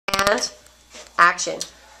And action.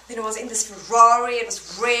 Then I was in this Ferrari, it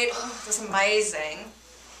was red, it was amazing.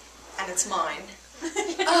 And it's mine.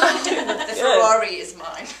 The Ferrari is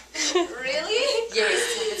mine. Really? Yes,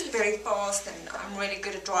 it's very fast and I'm really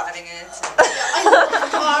good at driving it. I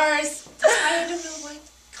love cars. I don't know why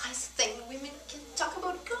guys think women can talk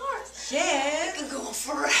about cars. Yeah. I can go on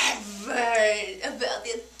forever about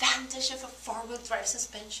the advantage of a four-wheel drive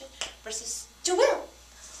suspension versus two-wheel.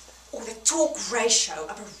 Or the torque ratio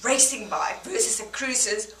of a racing bike versus a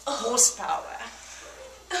cruiser's horsepower.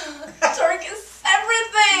 Torque is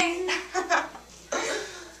everything.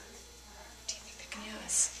 Do you think they can hear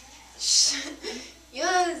us?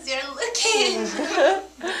 Yes, you're looking.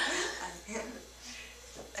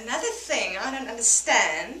 Another thing I don't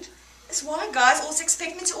understand is why guys always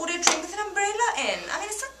expect me to order a drink with an umbrella in. I mean,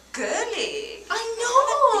 it's so girly. I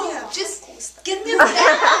know. Yeah, Just of course. give me a bag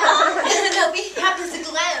and I'll be happy as a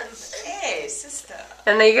glam. Hey, sister.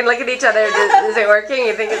 And then you can look at each other. Is it working?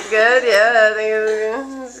 You think it's good? Yeah, I think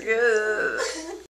it's good.